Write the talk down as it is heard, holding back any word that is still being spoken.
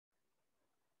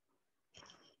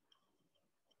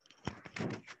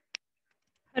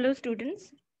Hello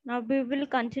students. Now we will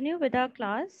continue with our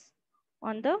class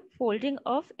on the folding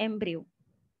of embryo.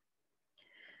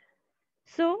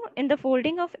 So in the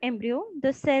folding of embryo,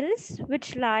 the cells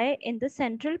which lie in the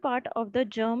central part of the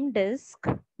germ disc,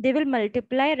 they will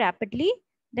multiply rapidly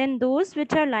than those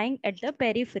which are lying at the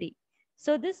periphery.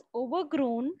 So this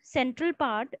overgrown central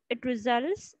part, it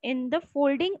results in the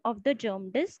folding of the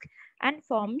germ disc and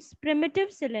forms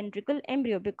primitive cylindrical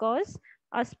embryo because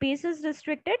our space is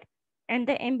restricted and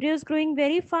the embryo is growing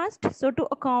very fast. So to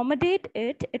accommodate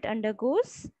it, it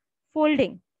undergoes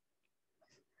folding.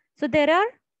 So there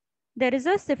is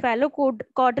a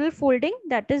cephalocaudal folding,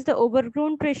 that is the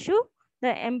overgrown tissue.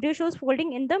 The embryo shows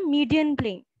folding in the median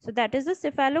plane. So that is the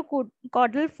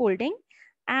cephalocaudal folding,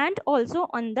 and also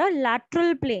on the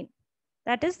lateral plane.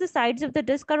 That is the sides of the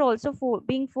disc are also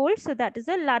being folded. So that is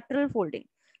a lateral folding.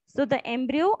 So the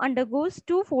embryo undergoes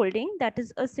two folding, that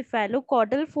is a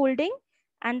cephalocaudal folding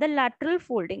and the lateral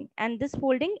folding. And this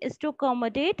folding is to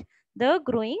accommodate the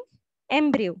growing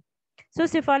embryo. So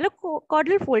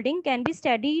cephalocaudal folding can be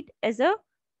studied as a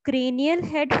cranial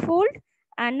head fold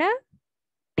and a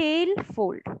tail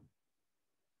fold.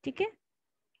 Okay.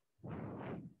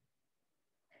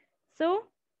 So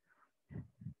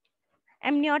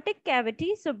amniotic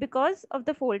cavity. So because of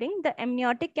the folding, the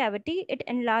amniotic cavity, it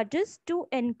enlarges to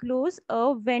enclose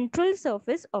a ventral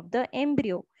surface of the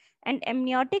embryo. And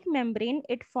amniotic membrane,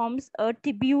 it forms a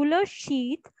tubular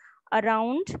sheath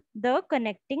around the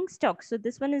connecting stalk. So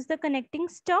this one is the connecting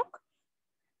stalk.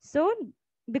 So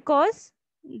because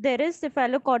there is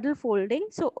cephalocaudal folding,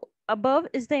 so above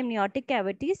is the amniotic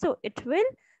cavity. So it will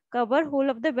cover whole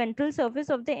of the ventral surface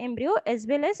of the embryo, as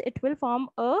well as it will form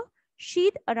a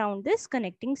sheath around this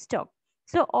connecting stalk.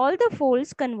 So all the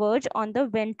folds converge on the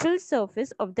ventral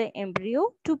surface of the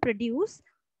embryo to produce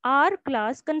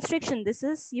hourglass constriction. This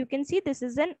is, you can see this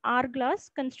is an hourglass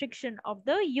constriction of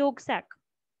the yolk sac.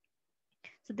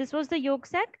 So this was the yolk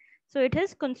sac. So it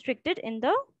is constricted in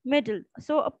the middle.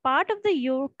 So a part of the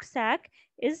yolk sac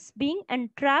is being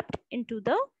entrapped into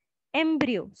the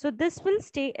embryo. So this will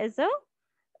stay as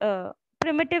a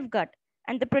primitive gut,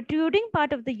 and the protruding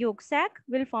part of the yolk sac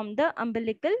will form the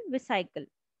umbilical vesicle.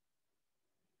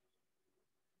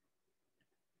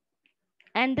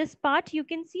 And this part, you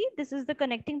can see, this is the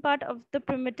connecting part of the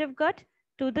primitive gut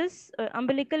to this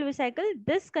umbilical vesicle.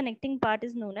 This connecting part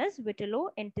is known as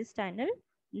vitellointestinal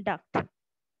duct.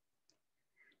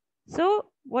 So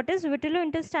what is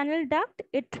vitellointestinal duct?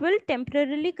 It will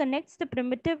temporarily connect the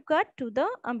primitive gut to the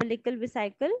umbilical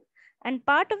vesicle, and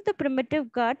part of the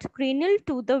primitive gut cranial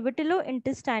to the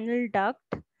vitellointestinal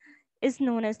duct is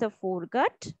known as the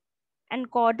foregut, and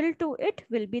caudal to it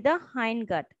will be the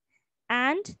hindgut,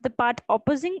 and the part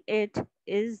opposing it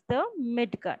is the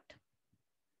midgut.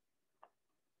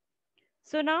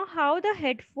 So now how the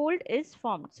head fold is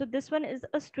formed. So this one is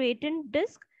a straightened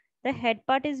disc. The head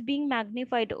part is being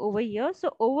magnified over here.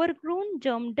 So overgrown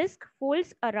germ disc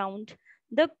folds around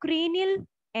the cranial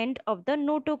end of the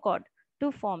notochord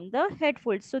to form the head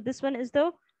fold. So this one is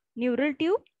the neural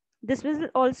tube. This will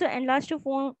also enlarge to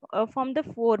form the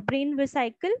forebrain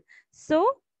vesicle. So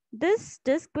this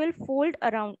disc will fold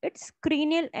around its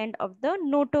cranial end of the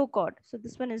notochord. So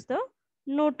this one is the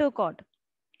notochord.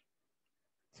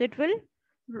 So it will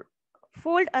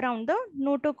fold around the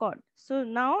notochord. So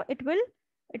now it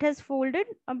has folded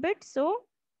a bit. So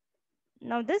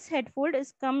now this head fold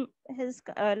is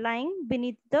lying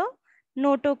beneath the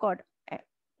notochord.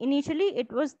 Initially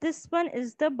it was, this one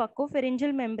is the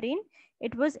buccopharyngeal membrane.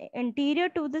 It was anterior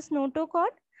to this notochord.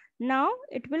 Now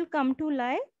it will come to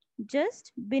lie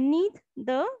just beneath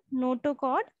the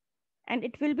notochord, and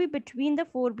it will be between the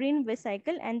forebrain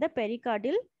vesicle and the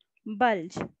pericardial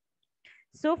bulge.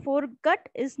 So foregut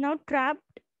is now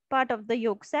trapped part of the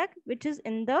yolk sac, which is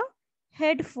in the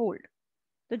head fold.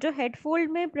 तो जो head fold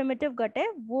में primitive gut है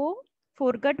वो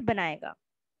foregut बनाएगा.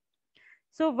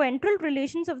 So ventral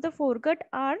relations of the foregut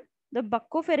are the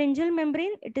buccopharyngeal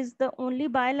membrane. It is the only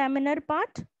bilaminar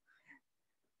part.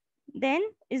 Then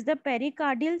is the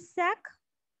pericardial sac.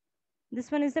 This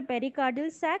one is the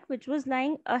pericardial sac, which was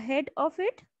lying ahead of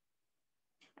it.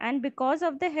 And because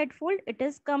of the head fold, it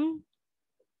has come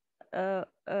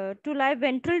to lie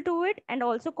ventral to it and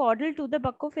also caudal to the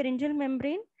buccopharyngeal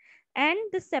membrane, and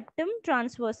the septum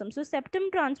transversum. So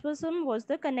septum transversum was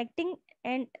the connecting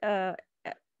and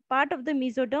part of the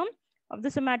mesoderm of the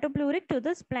somatopleuric to the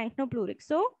splanchnopluric.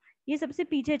 So ये सबसे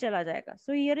पीछे चला जाएगा.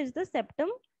 So here is the septum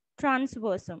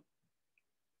transversum.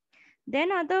 Then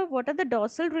what are the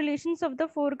dorsal relations of the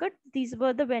foregut? These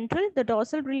were the ventral. The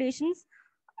dorsal relations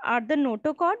are the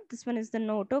notochord. This one is the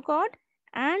notochord,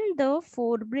 and the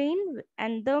forebrain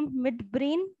and the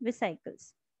midbrain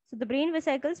vesicles. So the brain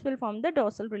vesicles will form the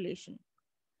dorsal relation.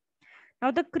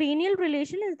 Now the cranial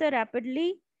relation is the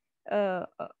rapidly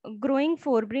growing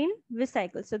forebrain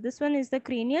vesicle. So this one is the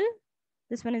cranial,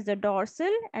 this one is the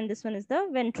dorsal, and this one is the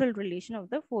ventral relation of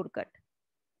the foregut.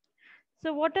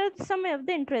 So what are some of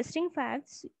the interesting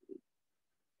facts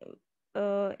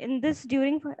in this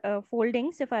during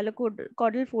folding,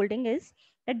 cephalocaudal folding, is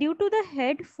that due to the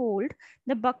head fold,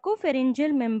 the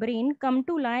buccopharyngeal membrane come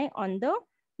to lie on the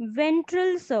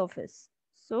ventral surface.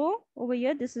 So over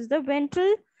here, this is the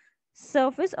ventral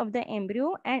surface of the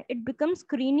embryo, and it becomes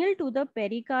cranial to the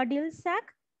pericardial sac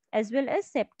as well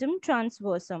as septum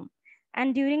transversum.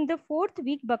 And during the 4th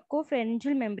week,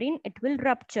 buccopharyngeal membrane, it will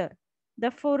rupture. The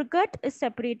foregut is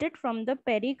separated from the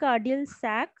pericardial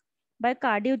sac by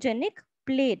cardiogenic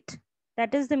plate.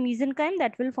 That is the mesenchyme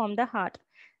that will form the heart.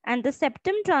 And the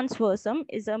septum transversum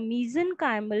is a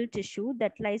mesenchymal tissue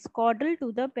that lies caudal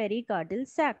to the pericardial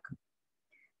sac.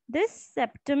 This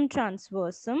septum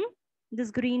transversum, this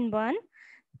green one,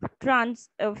 forms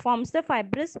the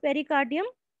fibrous pericardium,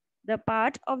 the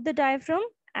part of the diaphragm,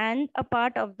 and a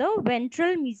part of the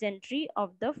ventral mesentery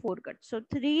of the foregut. So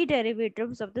 3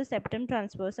 derivatives of the septum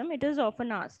transversum, it is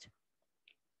often asked.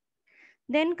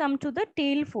 Then come to the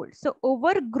tail fold. So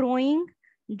overgrowing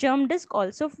germ disc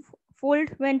also fold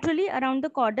ventrally around the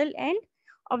caudal end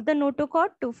of the notochord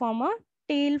to form a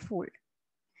tail fold.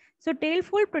 So tail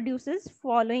fold produces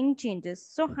following changes.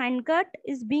 So hindgut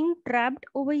is being trapped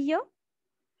over here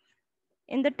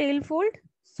in the tail fold.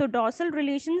 So dorsal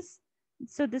relations.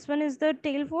 So this one is the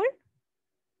tail fold.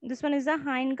 This one is the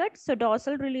hindgut. So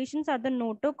dorsal relations are the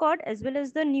notochord as well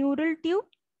as the neural tube.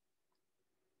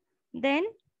 Then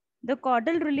the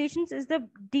caudal relations is the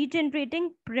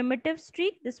degenerating primitive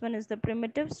streak. This one is the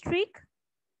primitive streak.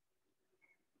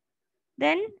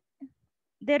 Then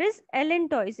there is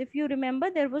allantois. If you remember,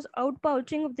 there was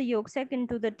outpouching of the yolk sac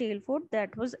into the tail fold.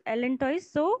 That was allantois.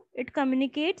 So it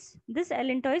communicates, this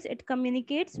allantois, it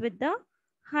communicates with the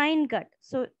hindgut.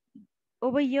 So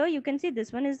over here, you can see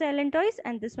this one is the allantois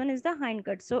and this one is the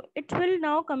hindgut. So it will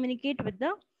now communicate with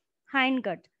the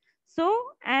hindgut. So,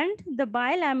 and the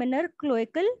bilaminar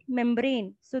cloacal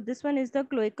membrane. So this one is the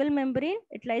cloacal membrane.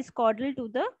 It lies caudal to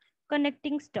the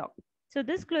connecting stalk. So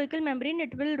this cloacal membrane,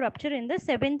 it will rupture in the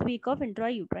 7th week of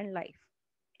intrauterine life.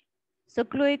 So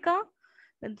cloaca,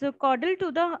 so caudal to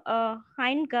the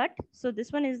hindgut. So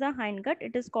this one is the hindgut.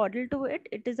 It is caudal to it.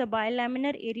 It is a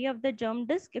bilaminar area of the germ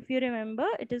disc. If you remember,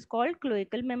 it is called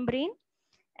cloacal membrane.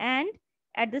 And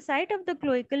at the site of the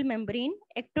cloacal membrane,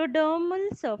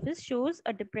 ectodermal surface shows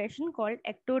a depression called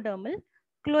ectodermal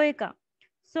cloaca.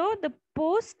 So the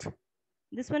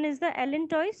this one is the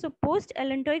allantois. So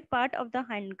post-allantoic part of the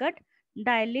hindgut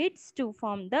dilates to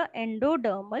form the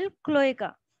endodermal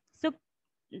cloaca. So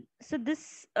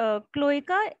this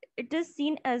cloaca, it is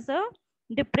seen as a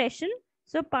depression.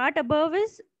 So part above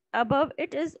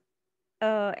it is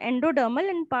endodermal,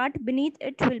 and part beneath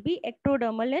it will be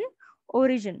ectodermal in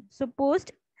origin. So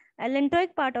post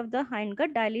allantoic part of the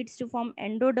hindgut dilates to form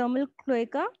endodermal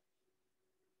cloaca,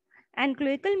 and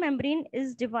cloacal membrane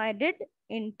is divided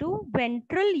into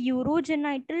ventral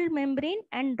urogenital membrane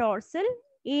and dorsal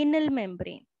anal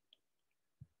membrane.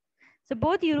 So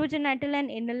both urogenital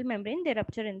and anal membrane, they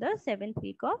rupture in the 7th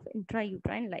week of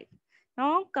intrauterine life.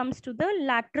 Now comes to the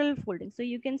lateral folding. So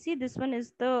you can see this one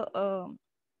is the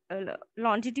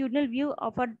longitudinal view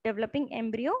of a developing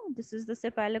embryo. This is the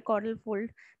cephalocaudal fold.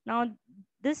 Now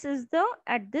this is the,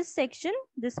 at this section,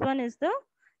 this one is the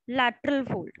lateral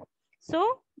fold.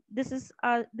 So this is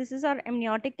our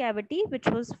amniotic cavity, which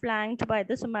was flanked by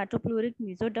the somatopleuric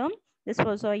mesoderm. This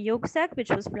was our yolk sac, which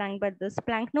was flanked by the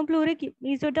splanchnopluric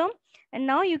mesoderm. And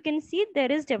now you can see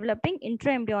there is developing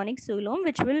intraembryonic coelom,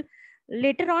 which will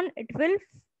later on,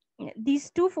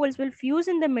 these two folds will fuse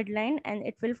in the midline and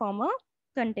it will form a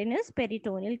continuous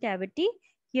peritoneal cavity.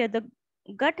 Here the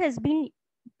gut has been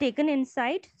taken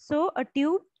inside. So a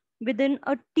tube within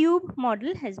a tube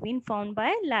model has been formed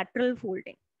by lateral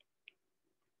folding.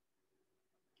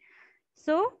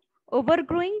 So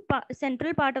overgrowing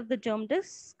central part of the germ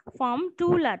disc form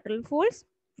 2 lateral folds.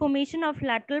 Formation of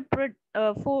lateral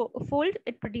fold,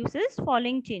 it produces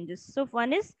following changes. So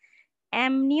one is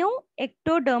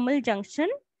amnioectodermal junction.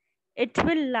 It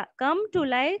will come to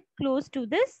lie close to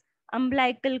this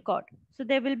umbilical cord. So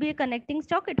there will be a connecting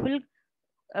stalk. It will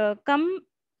come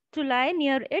to lie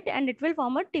near it and it will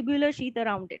form a tubular sheath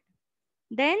around it.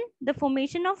 Then the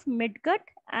formation of midgut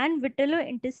and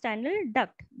vitellointestinal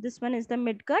duct. This one is the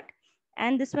midgut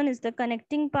and this one is the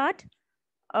connecting part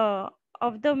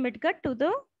of the midgut to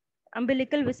the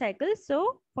umbilical vesicle.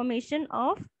 So formation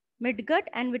of midgut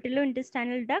and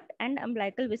vitellointestinal duct and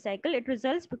umbilical vesicle. It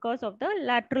results because of the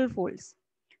lateral folds.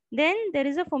 Then there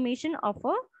is a formation of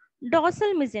a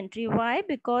dorsal mesentery. Why?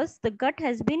 Because the gut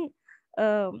has been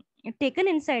uh, taken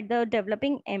inside the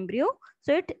developing embryo.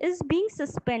 So it is being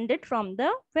suspended from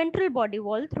the ventral body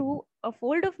wall through a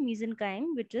fold of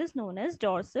mesenchyme, which is known as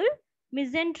dorsal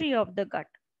mesentery of the gut.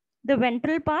 The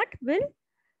ventral part will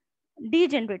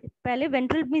degenerate. पहले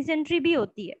ventral mesentery भी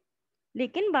होती है,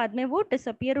 लेकिन बाद में वो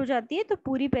disappear हो जाती है, तो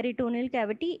पूरी पेरिटोनियल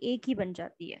कैविटी एक ही बन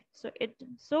जाती है.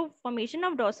 So formation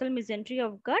of dorsal mesentery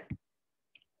of gut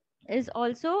is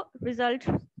also result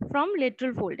from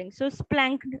lateral folding. So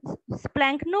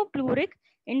splanchnopluric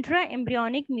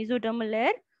intraembryonic mesodermal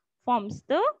layer forms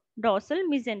the dorsal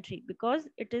mesentery because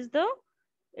it is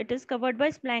covered by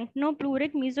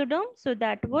splanchnopluric mesoderm. So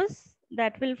that will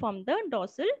form the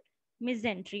dorsal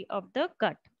mesentery of the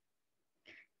gut.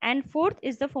 And fourth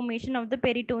is the formation of the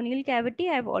peritoneal cavity.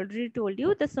 I have already told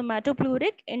you the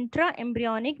somatopluric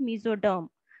intraembryonic mesoderm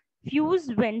fuse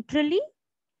ventrally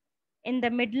in the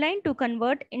midline to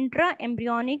convert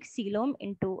intraembryonic coelom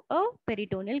into a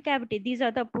peritoneal cavity. These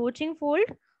are the approaching fold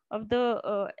of the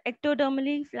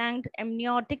ectodermally flanked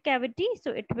amniotic cavity.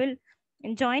 So it will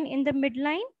join in the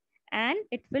midline and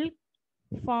it will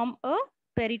form a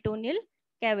peritoneal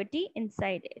cavity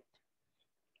inside it.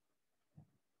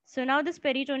 So now this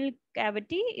peritoneal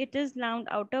cavity, it is lined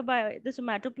outer by the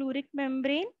somatopluric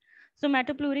membrane,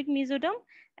 somatopluric mesoderm,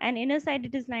 and inner side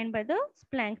it is lined by the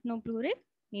splanchnopluric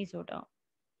mesoderm.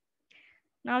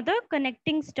 Now the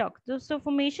connecting stalk. So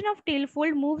formation of tail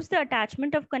fold moves the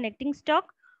attachment of connecting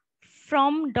stalk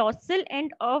from dorsal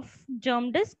end of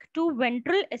germ disc to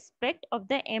ventral aspect of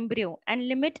the embryo and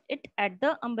limit it at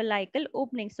the umbilical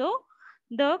opening. So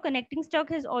the connecting stalk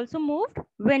has also moved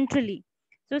ventrally.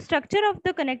 So structure of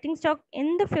the connecting stalk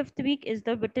in the 5th week is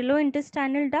the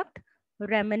vitellointestinal duct,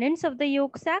 remnants of the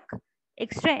yolk sac,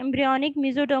 extra embryonic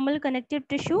mesodermal connective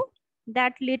tissue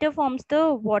that later forms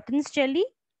the Wharton's jelly.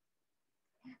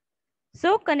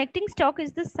 So connecting stalk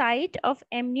is the site of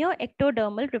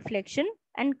amnioectodermal reflection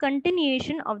and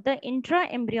continuation of the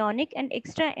intraembryonic and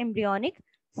extraembryonic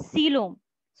coelom.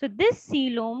 So this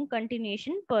coelom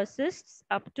continuation persists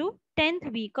up to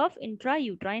 10th week of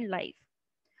intrauterine life.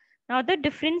 Now the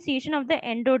differentiation of the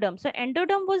endoderm. So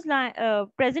endoderm was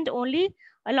present only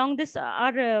along this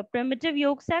our primitive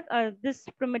yolk sac, this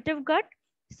primitive gut.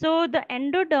 So the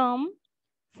endoderm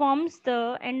forms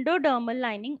the endodermal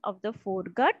lining of the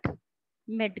foregut,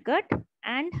 midgut,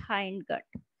 and hindgut.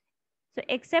 So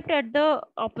except at the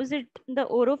opposite the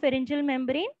oropharyngeal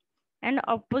membrane and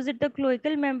opposite the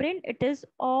cloacal membrane, it is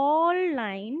all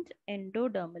lined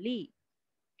endodermally.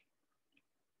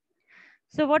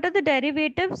 So what are the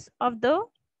derivatives of the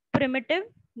primitive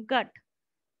gut?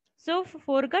 So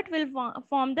foregut will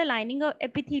form the lining of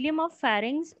epithelium of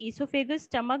pharynx, esophagus,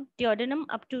 stomach, duodenum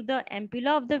up to the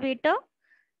ampulla of the vater,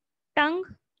 tongue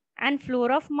and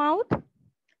floor of mouth.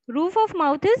 Roof of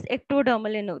mouth is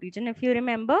ectodermal in origin, if you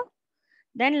remember.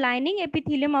 Then lining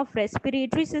epithelium of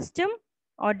respiratory system,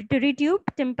 auditory tube,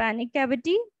 tympanic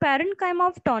cavity, parenchyma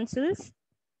of tonsils,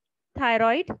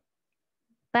 thyroid,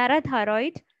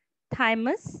 parathyroid,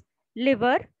 thymus,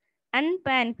 liver, and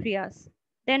pancreas.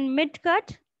 Then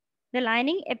midgut, the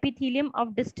lining epithelium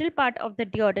of distal part of the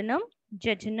duodenum,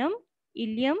 jejunum,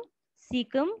 ileum,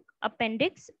 cecum,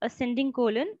 appendix, ascending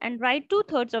colon, and right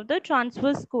 2/3 of the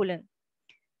transverse colon.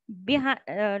 Behind,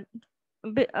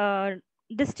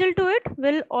 distal to it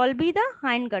will all be the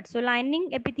hindgut. So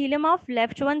lining epithelium of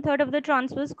left 1/3 of the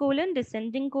transverse colon,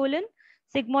 descending colon,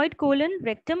 sigmoid colon,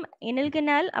 rectum, anal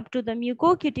canal up to the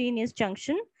mucocutaneous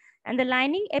junction, and the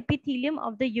lining epithelium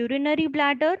of the urinary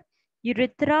bladder,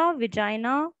 urethra,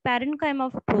 vagina, parenchyma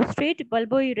of prostate,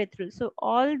 bulbourethral. So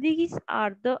all these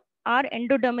are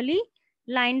endodermally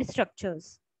lined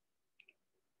structures.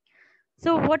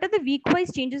 So what are the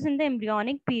week-wise changes in the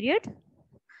embryonic period?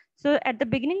 So at the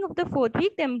beginning of the 4th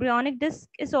week, the embryonic disc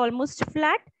is almost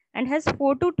flat and has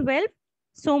 4 to 12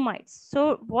 somites.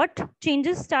 So what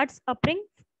changes starts appearing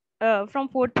from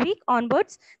 4th week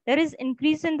onwards? There is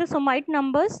increase in the somite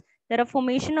numbers. There are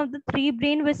formation of the 3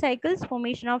 brain vesicles,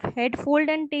 formation of head fold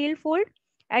and tail fold.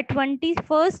 At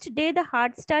 21st day, the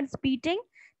heart starts beating.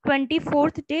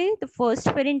 24th day, the first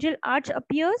pharyngeal arch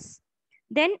appears.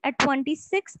 Then at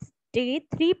 26th day,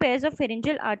 3 pairs of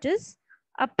pharyngeal arches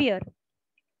appear.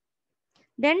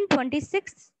 Then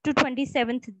 26th to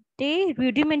 27th day,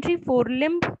 rudimentary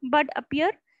forelimb bud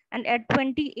appear, and at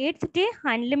 28th day,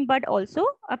 hindlimb bud also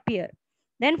appear.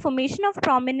 Then formation of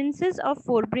prominences of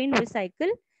forebrain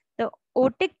vesicle, the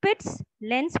otic pits,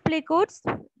 lens placodes,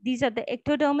 these are the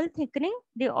ectodermal thickening,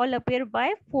 they all appear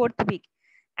by 4th week.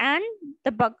 and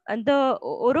the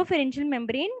oropharyngeal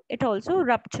membrane, it also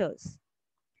ruptures.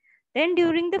 Then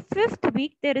during the 5th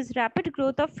week, there is rapid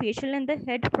growth of facial and the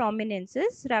head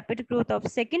prominences, rapid growth of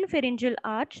second pharyngeal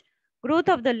arch, growth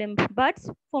of the lymph buds,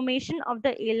 formation of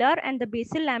the alar and the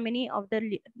basal laminae of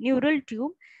the neural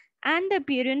tube, and the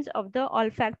appearance of the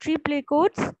olfactory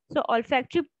placodes. So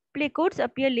olfactory placodes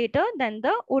appear later than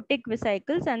the otic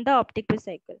vesicles and the optic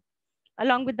vesicle,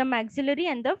 along with the maxillary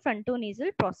and the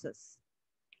frontonasal process.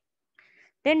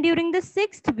 Then during the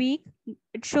 6th week,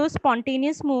 it shows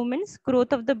spontaneous movements,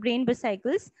 growth of the brain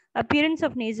vesicles, appearance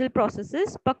of nasal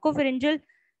processes, buccopharyngeal,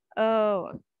 uh,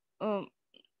 uh,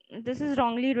 this is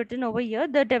wrongly written over here,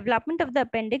 the development of the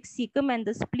appendix, cecum and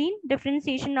the spleen,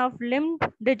 differentiation of limb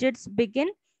digits begin,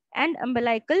 and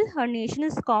umbilical herniation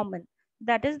is common.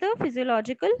 That is the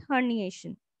physiological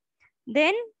herniation.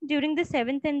 Then during the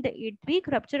 7th and the 8th week,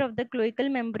 rupture of the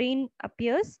cloacal membrane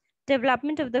appears,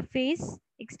 development of the face,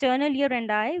 external ear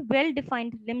and eye,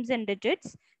 well-defined limbs and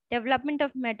digits, development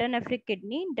of metanephric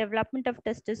kidney, development of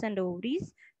testis and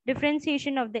ovaries,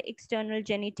 differentiation of the external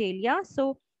genitalia.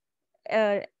 So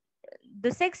uh,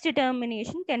 the sex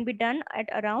determination can be done at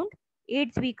around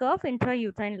 8th week of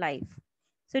intrauterine life.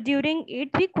 So during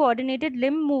 8th week, coordinated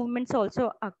limb movements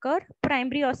also occur.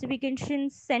 Primary ossification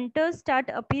centers start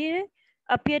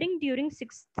appearing during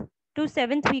 6th to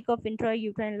 7th week of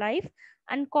intrauterine life,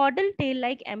 and caudal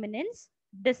tail-like eminence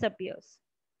disappears.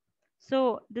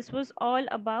 So this was all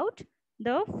about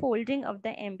the folding of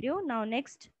the embryo. Now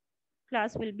next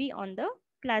class will be on the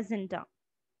placenta.